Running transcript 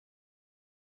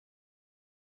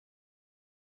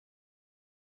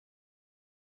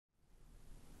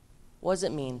what does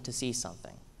it mean to see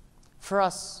something? For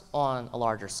us, on a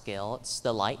larger scale, it's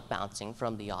the light bouncing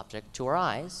from the object to our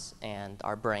eyes, and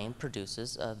our brain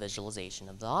produces a visualization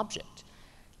of the object.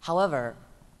 However,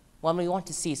 when we want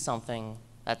to see something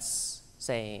that's,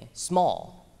 say,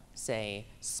 small, say,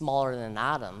 smaller than an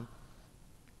atom,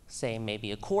 say,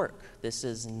 maybe a quark, this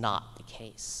is not the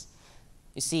case.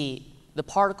 You see, the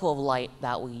particle of light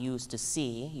that we use to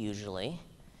see, usually,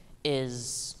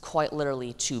 is quite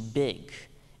literally too big.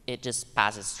 It just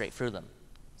passes straight through them.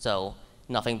 So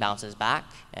nothing bounces back,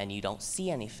 and you don't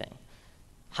see anything.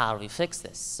 How do we fix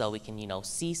this so we can,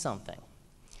 see something?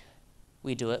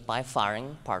 We do it by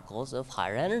firing particles of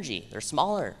higher energy. They're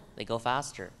smaller, they go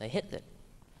faster, they hit it.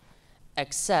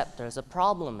 Except there's a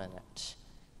problem in it.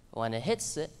 When it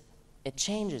hits it, it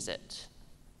changes it.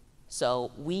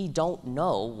 So we don't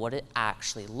know what it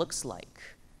actually looks like.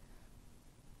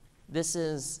 This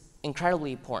is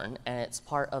incredibly important, and it's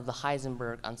part of the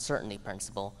Heisenberg uncertainty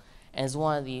principle, and is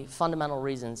one of the fundamental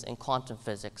reasons in quantum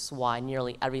physics why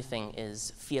nearly everything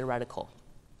is theoretical.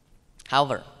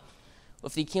 However,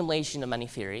 with the accumulation of many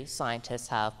theories, scientists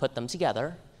have put them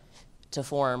together to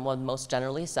form one of the most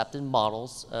generally accepted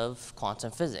models of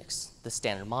quantum physics, the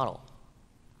Standard Model.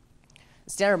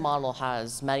 The Standard Model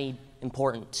has many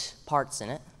important parts in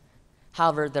it.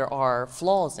 However, there are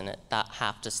flaws in it that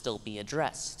have to still be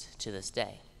addressed to this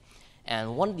day.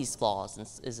 And one of these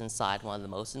flaws is inside one of the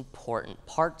most important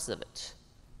parts of it,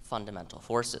 fundamental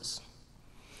forces.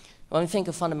 When we think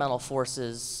of fundamental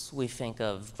forces, we think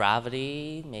of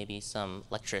gravity, maybe some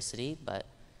electricity, but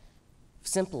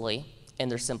simply, in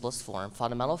their simplest form,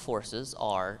 fundamental forces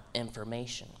are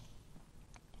information.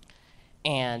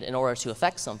 And in order to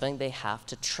affect something, they have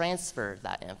to transfer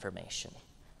that information.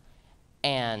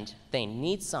 And they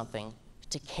need something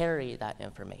to carry that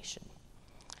information.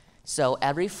 So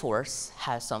every force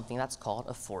has something that's called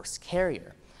a force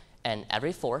carrier, and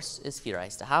every force is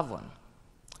theorized to have one.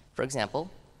 For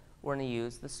example, we're going to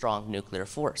use the strong nuclear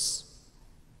force.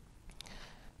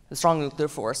 The strong nuclear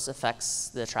force affects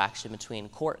the attraction between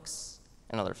quarks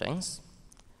and other things.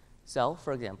 So,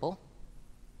 for example,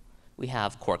 we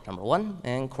have quark number 1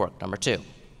 and quark number 2.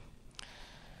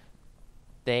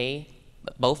 They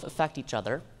both affect each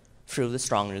other through the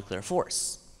strong nuclear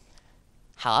force.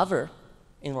 However,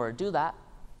 in order to do that,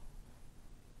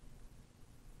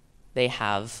 they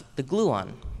have the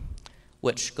gluon,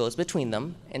 which goes between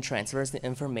them and transfers the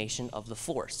information of the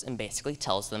force and basically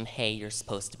tells them, hey, you're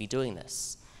supposed to be doing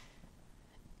this.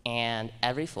 And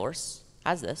every force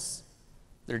has this.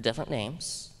 There are different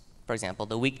names. For example,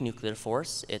 the weak nuclear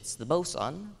force, it's the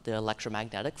boson, the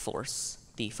electromagnetic force,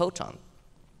 the photon,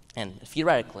 and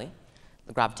theoretically,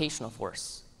 the gravitational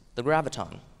force, the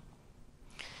graviton.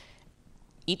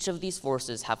 Each of these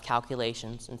forces have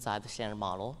calculations inside the Standard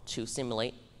Model to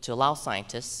allow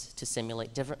scientists to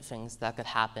simulate different things that could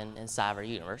happen inside our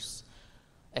universe,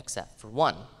 except for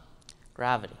one,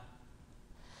 gravity.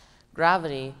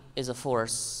 Gravity is a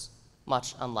force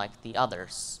much unlike the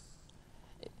others.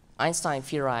 Einstein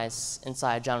theorized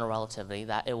inside general relativity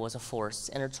that it was a force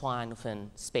intertwined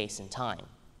within space and time.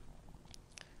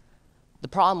 The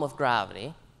problem with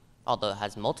gravity, although it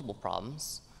has multiple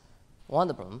problems, one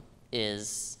of them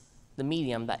is the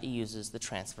medium that it uses to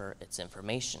transfer its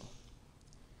information.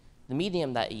 The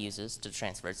medium that it uses to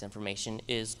transfer its information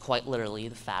is quite literally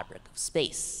the fabric of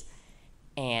space.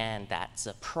 And that's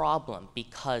a problem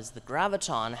because the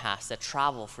graviton has to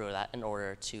travel through that in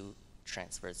order to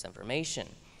transfer its information.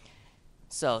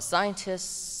 So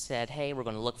scientists said, hey, we're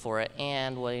going to look for it,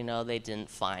 and well, they didn't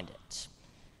find it.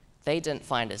 They didn't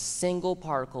find a single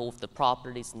particle with the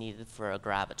properties needed for a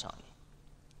graviton.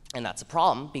 And that's a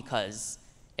problem because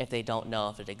if they don't know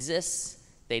if it exists,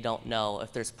 they don't know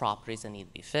if there's properties that need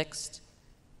to be fixed,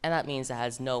 and that means it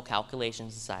has no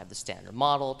calculations inside the Standard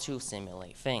Model to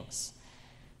simulate things.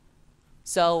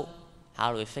 So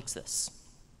how do we fix this?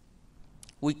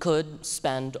 We could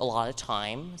spend a lot of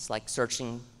time, it's like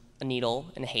searching a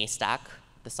needle in a haystack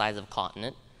the size of a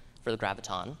continent for the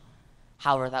graviton.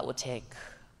 However, that would take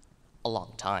a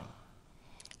long time.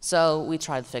 So we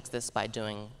tried to fix this by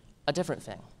doing a different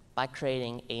thing, by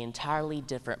creating an entirely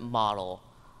different model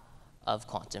of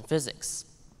quantum physics.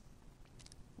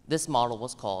 This model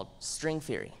was called string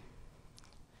theory.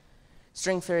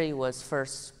 String theory was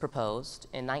first proposed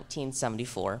in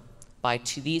 1974 by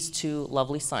these two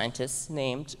lovely scientists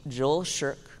named Joel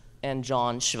Shirk and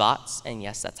John Schwarz, and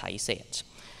yes, that's how you say it.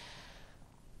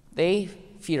 They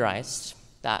theorized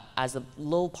that as the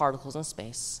little particles in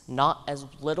space, not as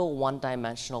little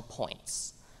one-dimensional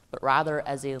points, but rather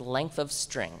as a length of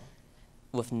string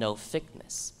with no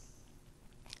thickness.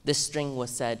 This string was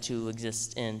said to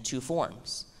exist in two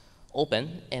forms.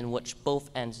 open, in which both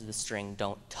ends of the string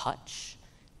don't touch,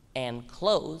 and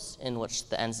closed, in which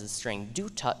the ends of the string do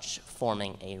touch,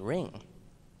 forming a ring.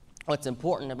 What's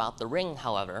important about the ring,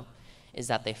 however, is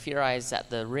that they theorized that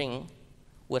the ring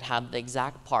would have the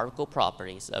exact particle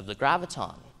properties of the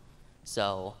graviton,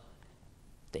 so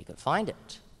they could find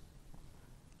it.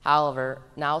 However,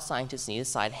 now scientists need to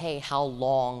decide, hey, how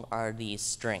long are these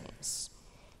strings?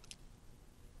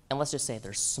 And let's just say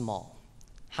they're small.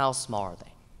 How small are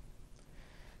they?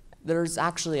 There's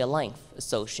actually a length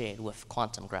associated with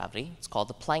quantum gravity. It's called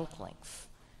the Planck length.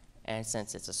 And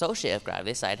since it's associated with gravity,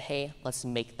 they decided, hey, let's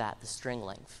make that the string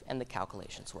length, and the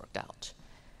calculations worked out.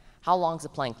 How long is the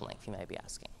Planck length, you may be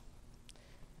asking?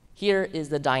 Here is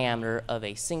the diameter of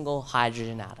a single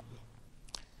hydrogen atom.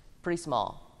 Pretty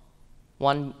small,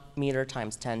 1 meter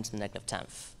times 10 to the negative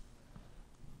 10th.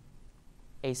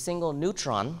 A single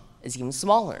neutron is even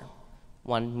smaller,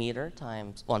 1 meter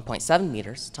times 1.7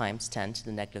 meters times 10 to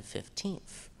the negative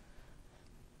 15th.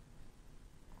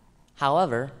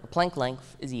 However, the Planck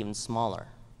length is even smaller,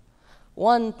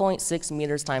 1.6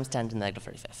 meters times 10 to the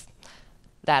negative 35th.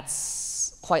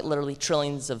 That's quite literally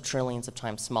trillions of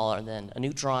times smaller than a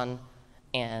neutron,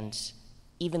 and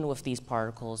even with these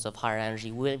particles of higher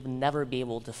energy, we would never be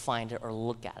able to find it or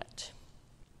look at it.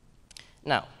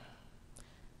 Now,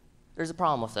 there's a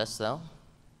problem with this, though.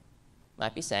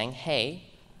 Might be saying, hey,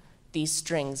 these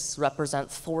strings represent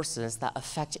forces that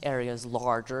affect areas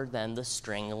larger than the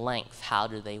string length. How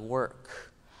do they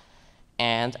work?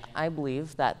 And I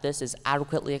believe that this is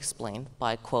adequately explained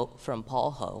by a quote from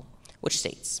Paul Ho, which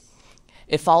states,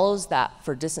 "It follows that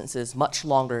for distances much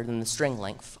longer than the string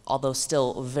length, although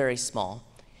still very small,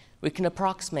 we can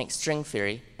approximate string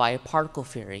theory by a particle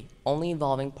theory only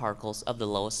involving particles of the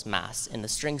lowest mass in the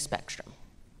string spectrum.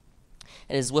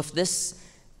 It is with this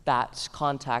that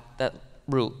contact that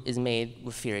root is made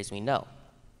with theories we know.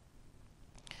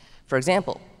 For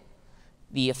example,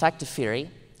 the effective theory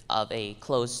of a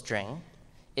closed string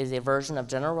is a version of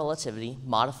general relativity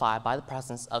modified by the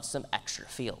presence of some extra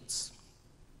fields."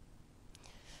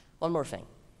 One more thing.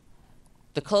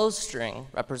 The closed string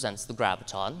represents the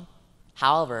graviton.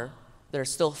 However, there are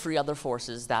still 3 other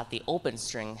forces that the open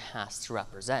string has to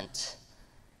represent.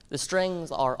 The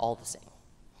strings are all the same.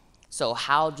 So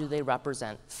how do they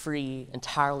represent 3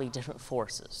 entirely different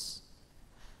forces?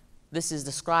 This is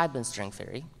described in string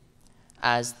theory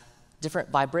as different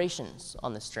vibrations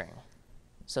on the string.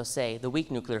 So say the weak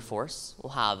nuclear force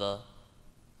will have a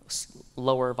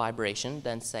lower vibration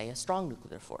than, say, a strong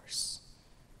nuclear force.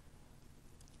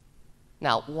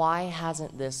 Now, why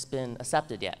hasn't this been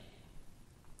accepted yet?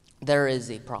 There is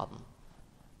a problem.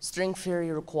 String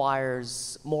theory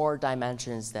requires more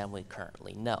dimensions than we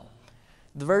currently know.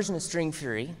 The version of string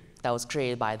theory that was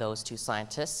created by those 2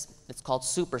 scientists, it's called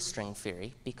superstring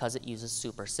theory because it uses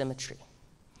supersymmetry.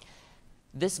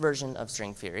 This version of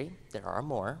string theory, there are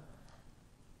more,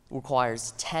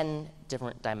 requires 10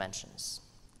 different dimensions.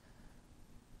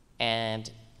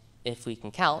 And if we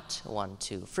can count, 1,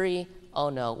 2, 3, oh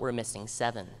no, we're missing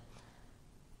 7.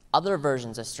 Other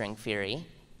versions of string theory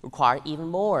require even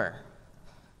more.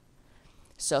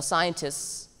 So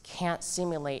scientists can't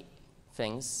simulate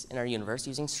things in our universe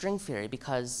using string theory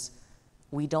because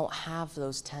we don't have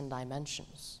those 10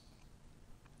 dimensions.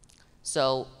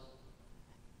 So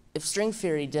if string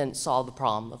theory didn't solve the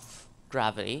problem of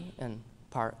gravity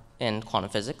in quantum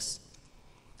physics,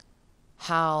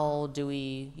 how do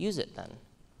we use it then?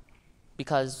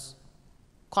 Because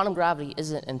quantum gravity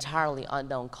isn't an entirely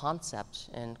unknown concept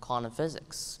in quantum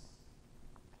physics.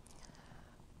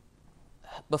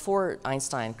 Before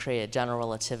Einstein created general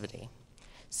relativity,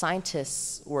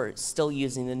 scientists were still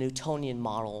using the Newtonian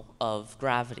model of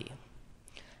gravity.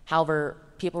 However,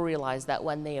 people realized that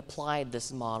when they applied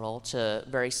this model to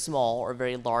very small or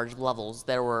very large levels,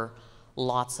 there were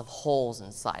lots of holes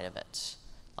inside of it,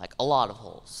 like a lot of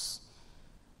holes.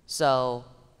 So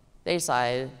they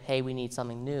decided, hey, we need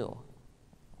something new.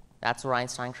 That's where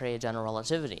Einstein created general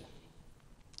relativity.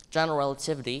 General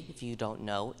relativity, if you don't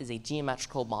know, is a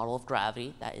geometrical model of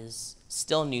gravity that is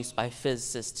still in use by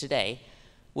physicists today,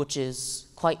 which is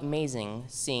quite amazing,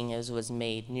 seeing as it was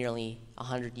made nearly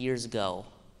 100 years ago,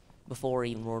 before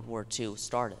even World War II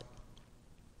started.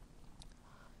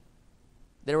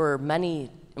 There were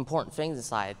many important things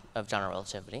inside of general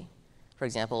relativity. For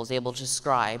example, it was able to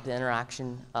describe the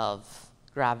interaction of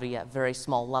gravity at very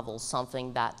small levels,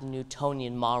 something that the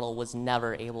Newtonian model was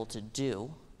never able to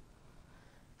do.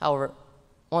 However,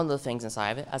 one of the things inside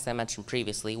of it, as I mentioned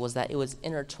previously, was that it was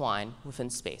intertwined within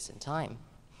space and time.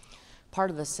 Part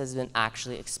of this has been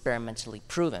actually experimentally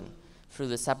proven through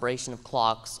the separation of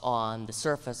clocks on the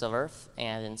surface of Earth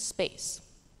and in space.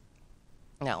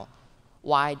 Now,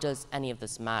 Why does any of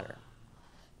this matter?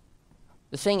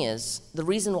 The thing is, the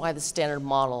reason why the standard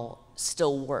model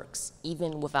still works,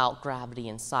 even without gravity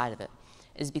inside of it,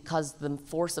 is because the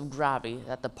force of gravity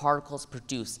that the particles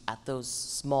produce at those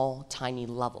small, tiny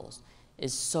levels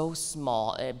is so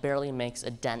small it barely makes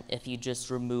a dent if you just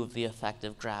remove the effect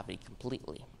of gravity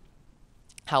completely.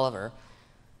 However,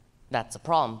 that's a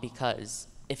problem because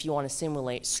if you want to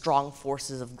simulate strong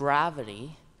forces of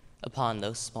gravity upon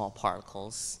those small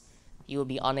particles, you will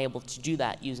be unable to do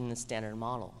that using the standard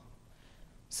model.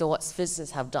 So what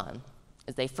physicists have done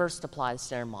is they first apply the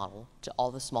standard model to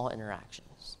all the small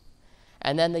interactions.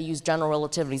 And then they use general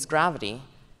relativity's gravity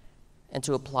and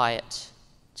to apply it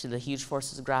to the huge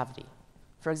forces of gravity.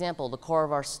 For example, the core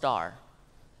of our star.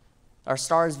 Our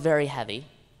star is very heavy,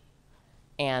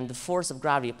 and the force of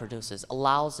gravity it produces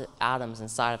allows the atoms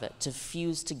inside of it to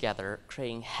fuse together,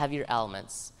 creating heavier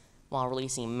elements while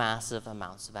releasing massive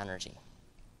amounts of energy.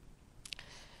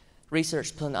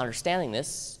 Research put into understanding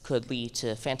this could lead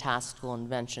to fantastical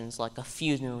inventions like a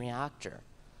fusion reactor.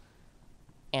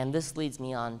 And this leads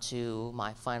me on to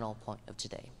my final point of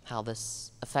today, how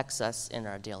this affects us in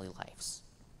our daily lives.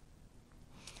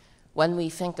 When we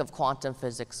think of quantum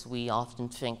physics, we often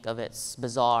think of its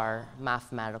bizarre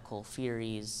mathematical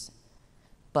theories,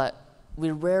 but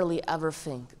we rarely ever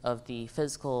think of the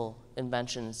physical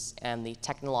inventions and the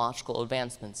technological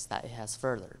advancements that it has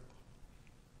furthered.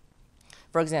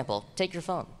 For example, take your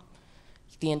phone.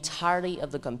 The entirety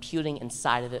of the computing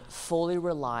inside of it fully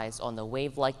relies on the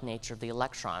wave-like nature of the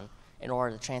electron in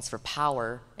order to transfer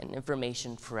power and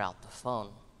information throughout the phone.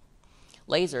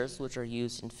 Lasers, which are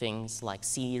used in things like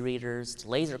CD readers to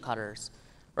laser cutters,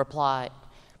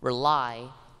 rely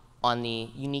on the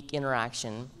unique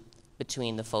interaction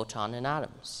between the photon and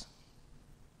atoms.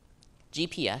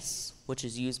 GPS, which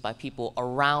is used by people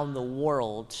around the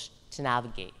world to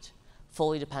navigate,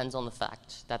 fully depends on the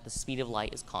fact that the speed of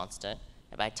light is constant,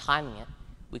 and by timing it,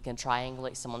 we can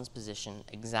triangulate someone's position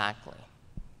exactly.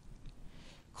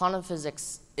 Quantum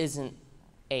physics isn't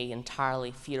an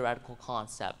entirely theoretical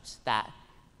concept that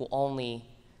will only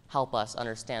help us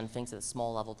understand things at a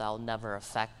small level that will never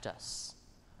affect us.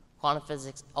 Quantum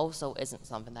physics also isn't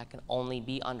something that can only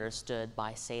be understood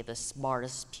by, say, the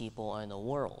smartest people in the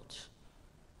world.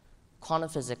 Quantum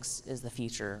physics is the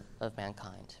future of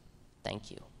mankind.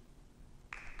 Thank you.